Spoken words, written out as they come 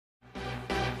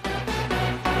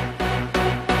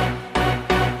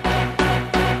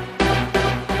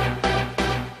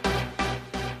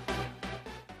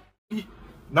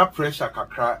na pressure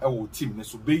kakra team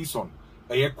so based on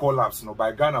collapse no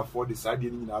by Ghana for the side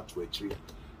to actually.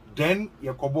 Then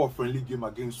you cover a friendly game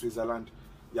against Switzerland.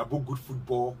 You have good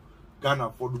football.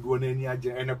 Ghana for the one any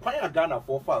agent and a choir Ghana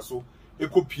for far so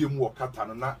eco PM or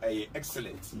Qatar na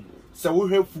excellent. So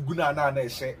we have Fugu na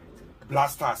share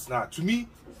Blackstars now. To me,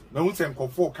 me won't say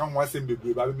comfort can once and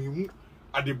baby, but me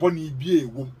at the bonny be a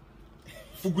womb.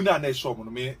 Fugu na show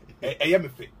me I am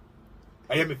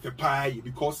a pie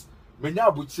because me now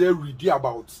would say read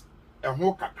about a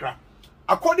whole kakra.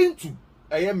 According to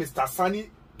Mr. Sani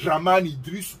Dramani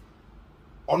Drisu,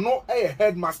 or no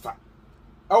headmaster,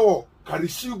 our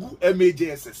Karishigu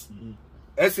MAJSS,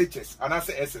 SHS, and I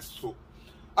say SS so.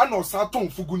 I know Saton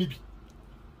Fugunibi.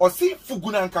 Or see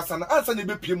Fuguna and Kasana answer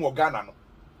the PM or Ghana.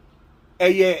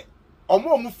 Or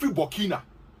more free Burkina.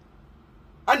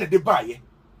 And the buy.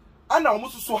 And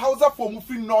almost so how's that for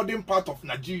free northern part of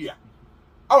Nigeria.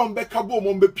 I want Bekabo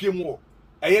Mombe PM.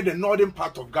 The northern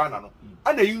part of Ghana.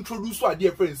 And they introduce our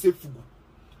dear friend say Fugu.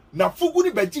 Now Fugu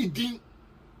ni beji din.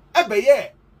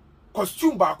 Ebe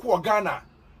costume ba kwa Ghana.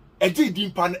 Eji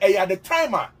din pan at the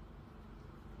time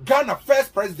Ghana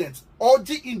first president OG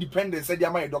independence said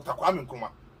Yama Dr. Kwame Nkrumah.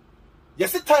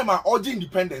 Yes, the time OG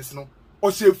independence no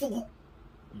or say Fugu.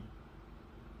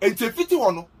 And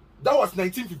 51 no that was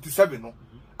 1957 no.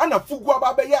 And a Fugu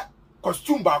ababeya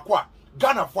costume ba kwa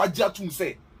Ghana for Jatum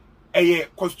say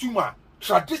costumer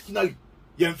traditionally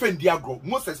Yenfen Diagro,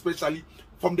 most especially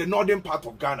from the northern part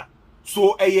of Ghana.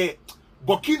 So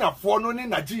Burkina for no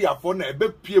Nigeria for no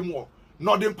PMO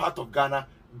northern part of Ghana.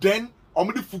 Then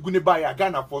Omudi Fugune by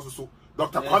Ghana for so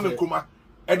Dr. Kwame Nkrumah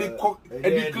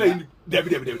claim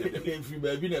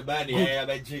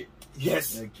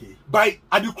yes. Okay. By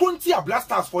Adukunti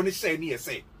Blasters for the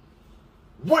say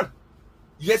one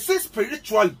yes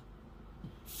spiritually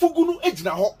Fugunu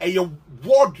ejina ho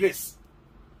war dress.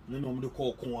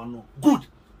 Good.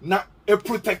 Now a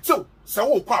protector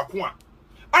so kwa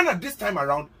and at this time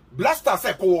around Blackstars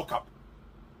say ko walk up.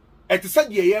 Et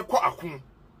said ye kwa akun.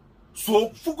 So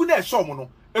Fugu na show mo no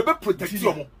e be protect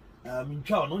you mo.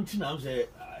 Mincha no ntina say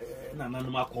na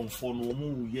nanoma konfo no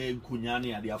mu ye nkonya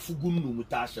ne ade Fugu no mu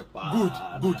ta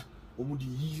shepa. Good.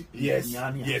 Yes.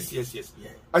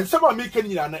 And some are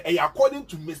making it according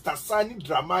to Mr. Sani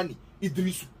Dramani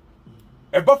Idrisu.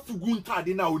 Eba Fugu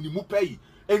ntade na onimu pay.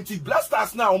 And the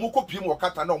Blackstars now omoko piem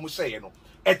wakata na omo say no.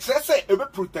 E tre say e be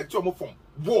protect you from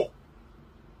war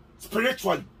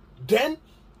spiritually. Then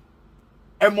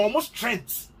a more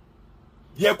strength.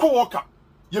 Ye ko walk up.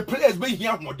 Your players be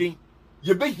here modern.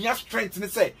 You be here strength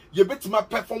and say you bet my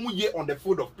perform ye on the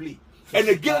field of play. And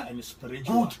again and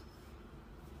spiritual. Good.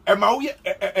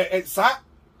 Sa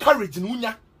courage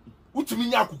nunya. Utimi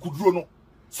nya akukuduro no.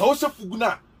 Sa o se Fugu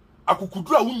na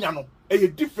akukuduro a unya no e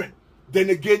different. Then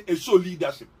again a show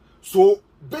leadership. So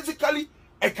basically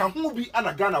a can who be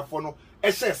an Ghana for no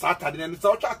a share Saturday and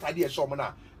so Saturday a show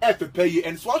na pay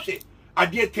and so she a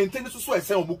dear continue so I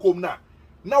say omukom na.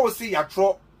 Now we see ya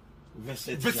tro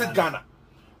visit Ghana.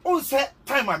 On set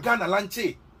time a Ghana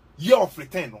lanche year of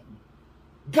return no.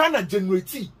 Ghana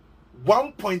generate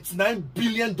 $1.9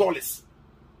 billion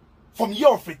from year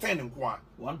of return in Kwan.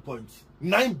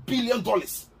 $1.9 billion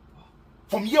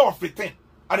from year of return.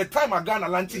 At the time I Ghana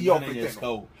land year of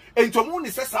return. And to moon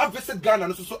says I visit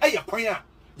Ghana so point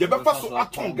you better so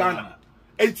aton Ghana.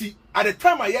 And at the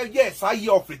time I yes I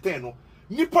year of return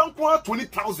Nippon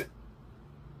 20,000.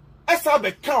 As I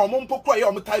be count Mompoko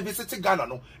Yom visit Ghana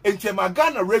no and my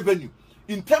Ghana revenue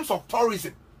in terms of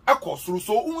tourism across through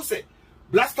so say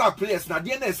Blackstar players na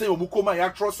DNA say omukoma ya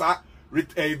trosa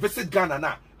visit Ghana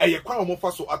na e kwa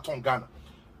omofa so aton Ghana.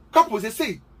 Couples they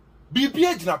say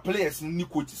BBH na players ni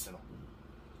coaches no.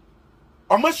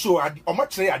 Omo show omo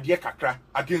kire ade kakra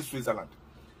against Switzerland.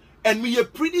 And we are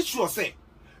pretty sure say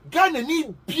Ghana ni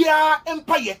bia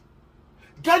empire.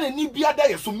 Ghana ni bia da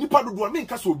yesom nipa dodo me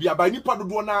nka so bia ba nipa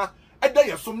dodo na e da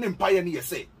yesom ne empire ni ye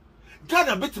say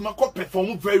Ghana betima ko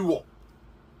perform very well.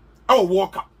 Our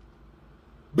World Cup.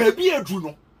 Baby Edru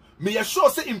no me ye sure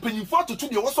say impanyimfo atoto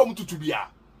de wo so mtutu bia.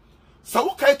 Sa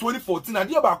wo kai 2014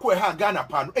 ade ba ko e ha Ghana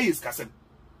pa no e yes kasem.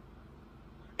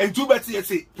 Entu beti ye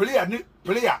say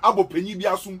player abo panyi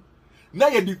bia sum na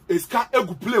ye di eska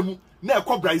egu play mu na e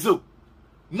ko Brazil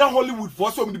na Hollywood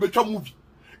for so me betwa movie.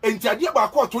 Enti ade ba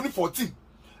ko 2014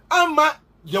 ama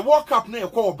ye World Cup na e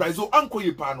ko Brazil anko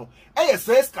ye pa no e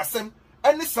yes kasem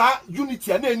ene sa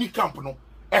unity na any camp no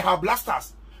e ha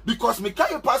Blackstars. Because me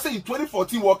can't pass in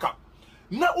 2014 World Cup.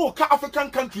 Now all African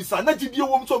countries are not GDO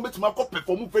won't so much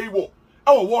perform very well.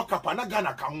 Our World Cup and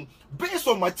Ghana come based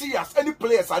on materials, any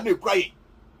players are not crying.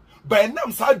 But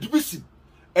now side division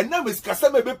and now is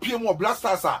Kaseme be PM or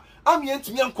Blackstars are. I'm yet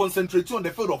to me and concentrating on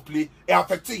the field of play,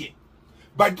 affecting it.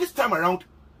 By this time around,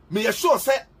 may assure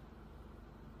say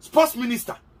sports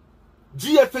minister,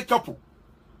 GFA couple,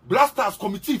 Blackstars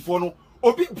committee for no,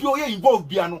 obi bioye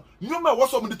involved biano, no matter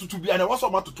what's on the to be and what's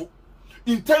on to.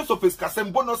 In terms of his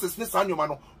Kasem bonuses,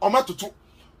 Nesanyomano, or Matutu,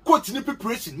 coaching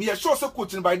preparation, me assure say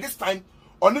coaching by this time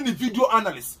on any video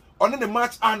analyst, on any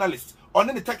match analyst, on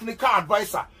any technical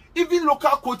advisor. Even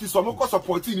local coaches are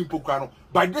supporting in Pocano.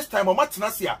 By this time, I'm not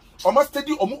Nasia, I'm not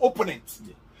steady or more opponents.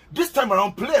 This time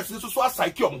around, players is also a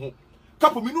psyche.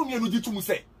 Couple minutes to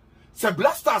say,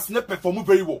 Blackstars ne perform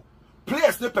very well.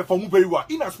 Players ne perform very well.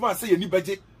 In as much say any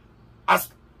budget as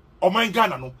my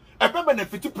Ghana no. I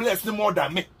benefit players no more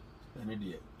than me.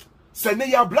 Say ne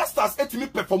Blackstars et me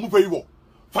perform very well.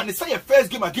 Fanny say a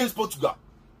first game against Portugal.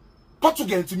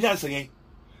 Portugal to me and say,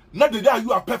 not the day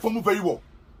you are performing very well.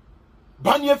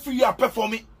 Banya Free are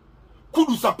performing,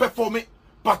 Kudus are performing,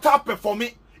 Pata performing,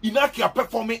 Inaki are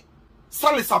performing,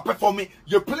 Salis are performing,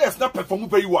 your players not performing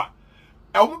very well.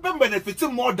 I will be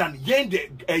benefiting more than yen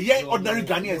ordinary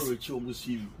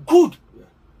Ghanaians. Good.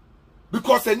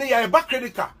 Because a back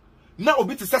critical. Now a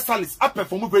bit to say Salis are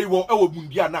performing very well, our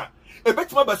Mundiana. A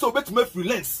bet my so bet me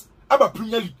freelance. About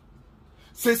Premier League.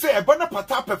 Say a banner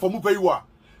Pata performing very well.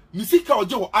 Nisika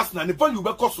Ojo Arsenal, the value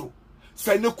back also.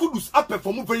 Say no Kudus up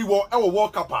perform very well our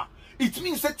World Cup. It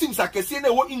means that teams like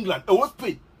England,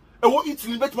 Spain,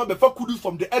 Italy met my before Kudus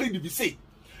from the Eredivisie.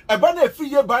 A banner 3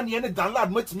 year ban and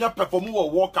download met me perform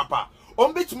World Cup.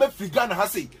 On bet me free Ghana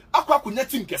has say, Aqua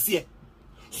Kunetin Cassia.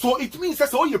 So it means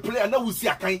that all your player now will see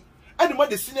a kind and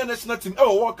the senior national team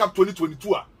our World Cup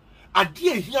 2022. A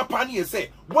dear here Pani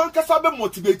say, one Casabe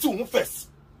motivate you first.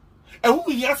 And who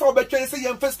we answer better say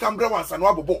young first Cambra once and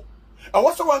Wabo. I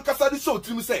was one Casadi so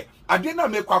to me say, I did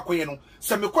not make Quaqueno,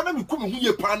 some economy coming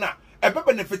here pana, a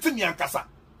benefiting young Casa.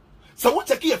 So what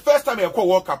take your first time I call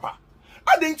World Cup?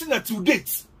 I didn't know 2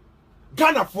 dates.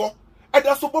 Ghana for, and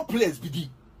that's what players begin.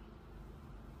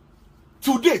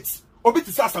 2 dates, or bit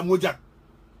Samojan.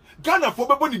 Ghana for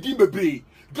Baboni Dimbe,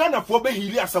 Ghana for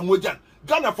Behili Samojan,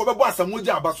 Ghana for Baba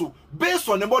Samoja Basso, based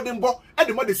on the modern ball, and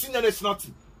the mother senior is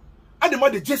nothing. And the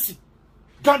mother Jesse,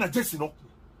 Ghana Jesse no.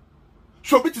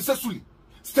 So bit Sesuli,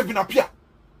 Stephen Apia.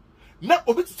 Now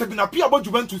obit Stephen Apia about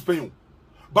Juventus paying.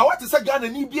 But what is a Ghana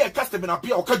need be a Stephen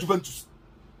Apia or Juventus?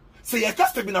 Say a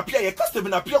Stephen Apia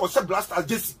or say Blackstars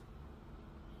Jesse.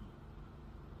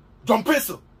 John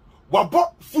Pencil,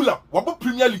 Wabo Fulham, Wabo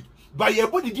Premier League, by your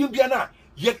body Dimbiana,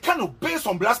 ye cannot based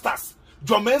on Blackstars,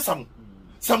 John Mensam,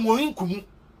 Samuel Kumu.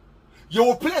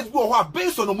 Your players who are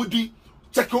based on Omudi,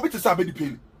 check your bit to Sabedi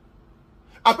Pele.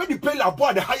 Abedi Pele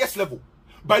aboard the highest level.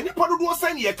 By Nippon was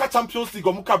saying ye Champions League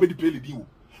or Mukabedi Pele deal.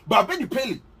 But Abedi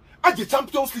Pele, at the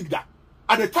Champions League that,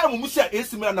 at the time when we say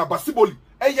AC Milan and Basiboli,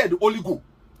 the only go.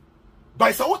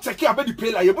 By so what check Abedi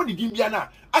Pele, your body Dimbiana,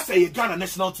 I say a Ghana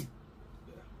national team.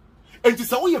 And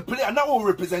it's a way you play and now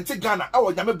represent Ghana.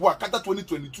 Our Yameboa Qatar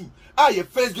 2022. Your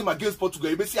first game against Portugal.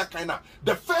 You see a kind of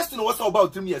the first thing was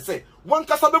about him. You say one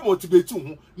Casabe motivate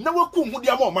you. Now come who they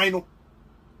are more minor.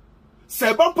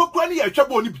 Seban Pokrani a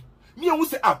trouble ni. Me who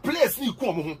say a players ni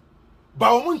come home.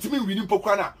 But I want to me winning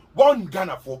Pokrana one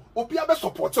Ghana for. Opia be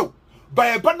support you. By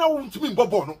a banner want to me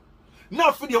Bobono.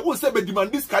 Now for the who say be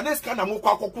demand this can more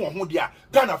kwako home dia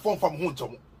Ghana form from home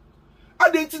to. I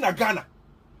didn't in a Ghana.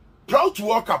 Proud to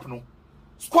walk up no.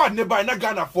 Squad nearby na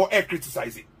Ghana for air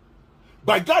criticizing.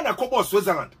 By Ghana come on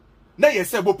Switzerland. Na ye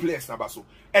sebo players na baso.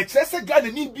 E chese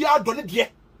Ghana ni bia done die.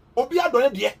 Obi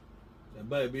adone die.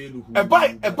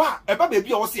 Eba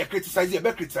baby o se criticize e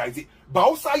be criticize. Ba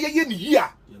o sa ye ni hia.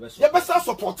 Ye be sa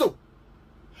support o.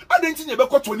 Adentin ye be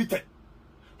ko 2010.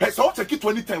 He say o check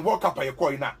 2010 World Cup ye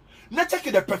ko ina. Na check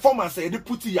the performance e dey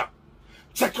put ya.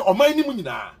 Check o man ni mu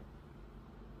nyina.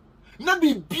 Na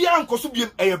bi bia nkoso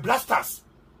biem e Blackstars.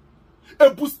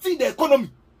 And boosting the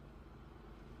economy.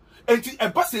 And a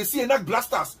bus is here like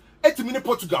Blackstars, 8 minutes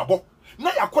Portugal.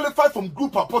 Now you qualify from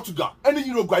group of Portugal, any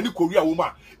Uruguay, any Korea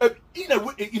woman. In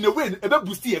a way, a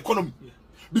boosting the economy.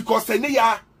 Because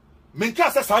Senya,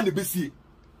 Menkasa San the Bessie.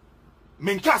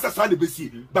 Menkasa San the Bessie.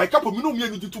 By a couple of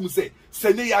minutes to say,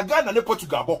 Senya Ghana and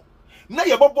Portugal. Now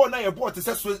you're born, now you're born to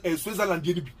Switzerland.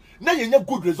 Now you have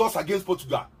good results against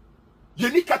Portugal. You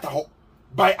need Qatar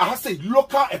by I say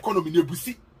local economy near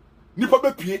Bussi. Nipa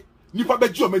be pie, nipa be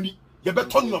Germany, ye be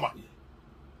ton yoma.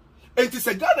 And it is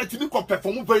a Ghana to me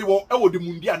perform very well. I would the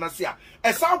Mundia Nasia.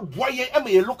 As I boy,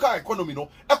 a local economy no,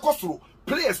 a cost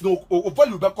players no or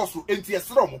value back cost NTS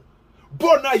Romo.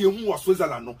 Born now you was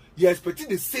Switzerland no, you expecting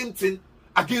the same thing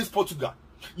against Portugal.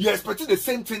 You expecting the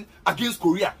same thing against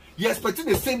Korea. You expecting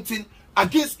the same thing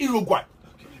against Uruguay.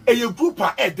 a group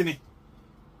are edene.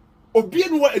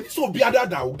 Obianwa and so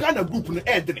Biada, Ghana group in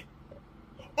edene.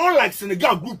 Unlike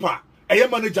Senegal group are a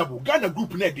manageable Ghana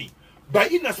group neddy. By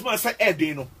in as much as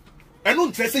edeno. And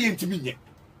don't say intimate.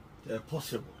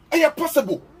 Possible.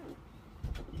 Possible.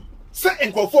 Say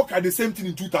and Kofoka the same thing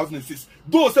in 2006.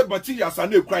 Those materials are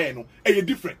no crying,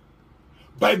 different.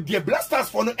 But the Blackstars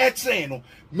for no air train,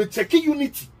 me checking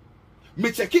unity.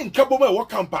 Me checking Kaboma work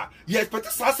camper. Yes, but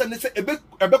Sasa and say a bit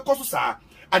cosusa.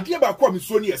 A dear Bakwa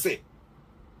Missoni say.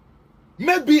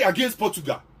 Maybe against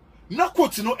Portugal. No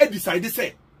coach no decided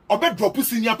say, or bet drop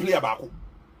senior player back.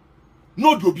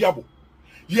 No drobiabo.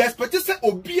 Yes, but say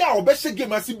Obia or Besha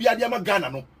game as Bia Diama Ghana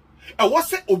no. I was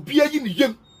say Obia in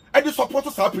yem. And the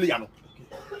supporters are playing.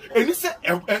 And he said,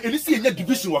 and he said, a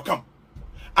division will come.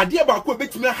 A dear Baku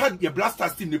bet me had your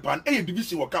Blackstars team Nipan, a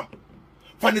division will come.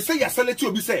 Fanny say, ya sell it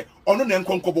to be say, or no name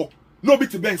concobo. No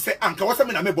bit to Ben say, Uncle, what's a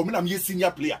man, I'm a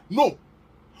senior player. No.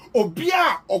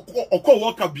 Obia or co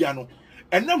walker piano.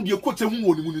 And now your coach who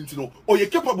won't to know, or you're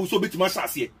capable so bit my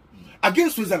chassis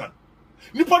against Switzerland.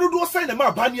 Nipado do sign a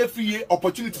man, banner free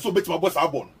opportunity so bit my boss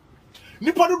Arbon.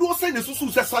 Nipado do sign a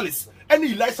Susu Salis, and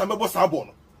he likes a boss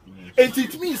Arbon. And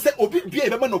it means that Obi be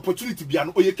a man opportunity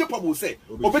piano, or you're capable say,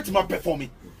 or bet my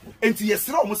performing. And yes,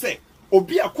 Rom say,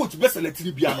 Obi a coach best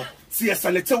selected piano, see a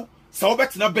seleto, so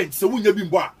bet na bench, so we never been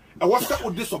boy. I was that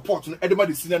with the support on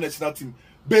Edinburgh senior national team.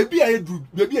 Baby, I drew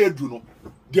no.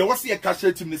 There was a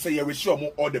cashier team, they say, I wish sure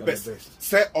more all the best.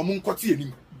 Say, Omun Coti,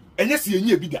 and yes,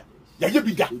 you're bigger. Yeah,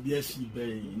 bigger. Yes,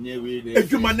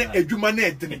 you man, and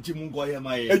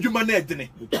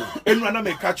when I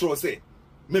make catch or say,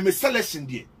 me selection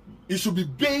there, it should be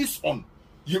based on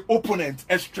your opponent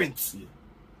and strengths.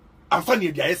 And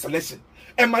funny, there is selection.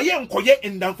 And my young Koye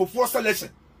in down for 4 selection.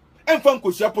 And fan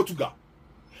Kosia Portugal.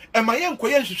 And my young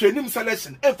Koye should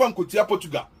selection and fan Kosia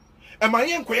Portugal. And my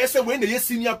young Koye say when the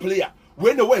senior player,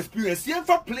 when the experience, young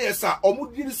players are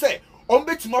almost say, on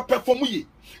bet my perform ye.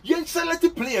 Young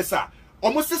selected players are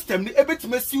almost system, a bit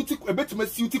me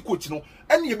suity coach, no,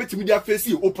 and you bet me their face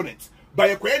your opponent. By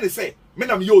a Koye say, men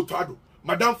am yo tado.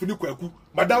 Madame Funi Kwaku,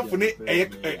 Madame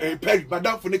Funi Perry,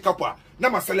 Madame Funi Kappa,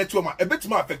 Nama Selectoma, a bit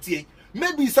more affected.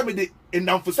 Maybe somebody in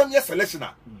down for some years selection.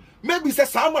 Maybe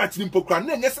says some Martin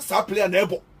Pokran, and yes, a player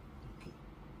never.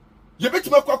 You bet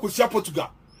me Kwaku Portugal.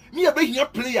 Near being a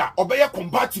player or by a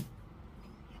combative.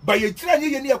 By a trying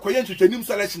near Koyan to new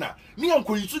selection, near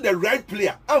uncle you the right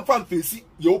player and fan facing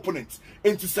your opponent.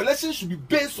 And to selection should be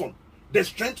based on the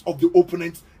strength of the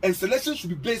opponent, and selection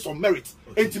should be based on merit.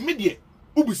 And to media,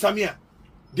 Ubu Samia.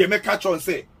 They make catch on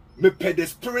say, me pay the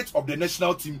spirit of the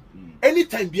national team.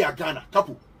 Anytime be a Ghana,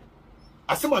 couple.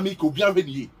 Asema me ko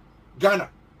bienvenue. Ghana.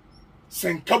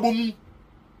 Sen kabomu.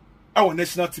 Our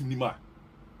national team nima.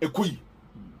 Ekoi.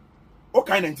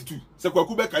 Okay 92. Se kwa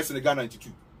kube kai se Ghana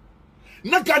 92.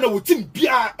 Na Ghana wo team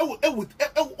bia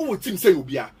e team say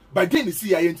obia. By then you see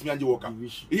yentimi anje woka.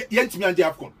 Yentimi anje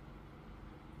Afcon.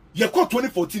 Ye ko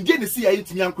 2014 then you see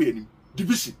yentimi anko yanim.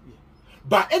 Division.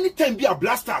 But anytime be a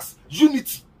Blackstars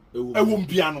unity, a won't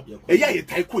piano, a ya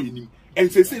taiko in him,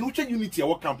 and say, no unity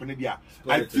our company there.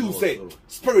 I feel say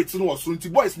spirits no soon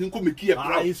to boys ninko make a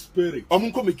proud spirit, or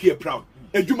munko make a proud.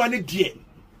 A humane dear,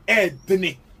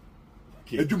 dene.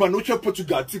 A humanocha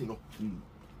Portugal team no.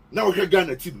 Now we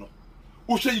Ghana team no.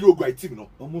 Osha Uruguay team no.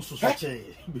 Almost such a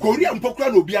Korean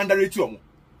Pokran will be under it.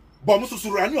 Bomuso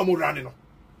Surani or Morano.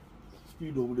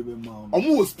 Speed over the mountain.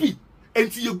 Almost speed.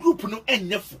 And to your group no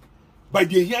end nefu. By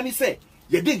the Yanni say,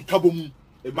 you didn't kaboom.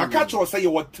 Makacho say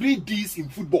you were 3 Ds in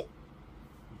football.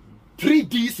 3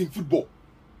 Ds in football.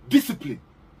 Discipline,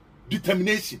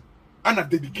 determination, and a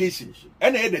dedication.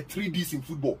 And I had the 3 Ds in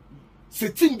football. Se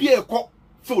team be a cop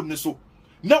field neso.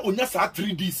 Now on your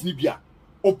 3 Ds nibia.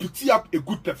 Or put up a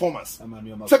good performance.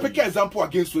 Take an example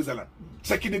against Switzerland.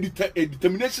 Checking the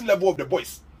determination level of the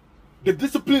boys. The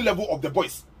discipline level of the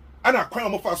boys. And a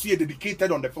crime of us here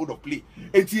dedicated on the field of play.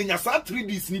 And Tienya 3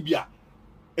 Ds nibia.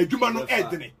 A human no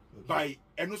by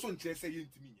and also in say to me.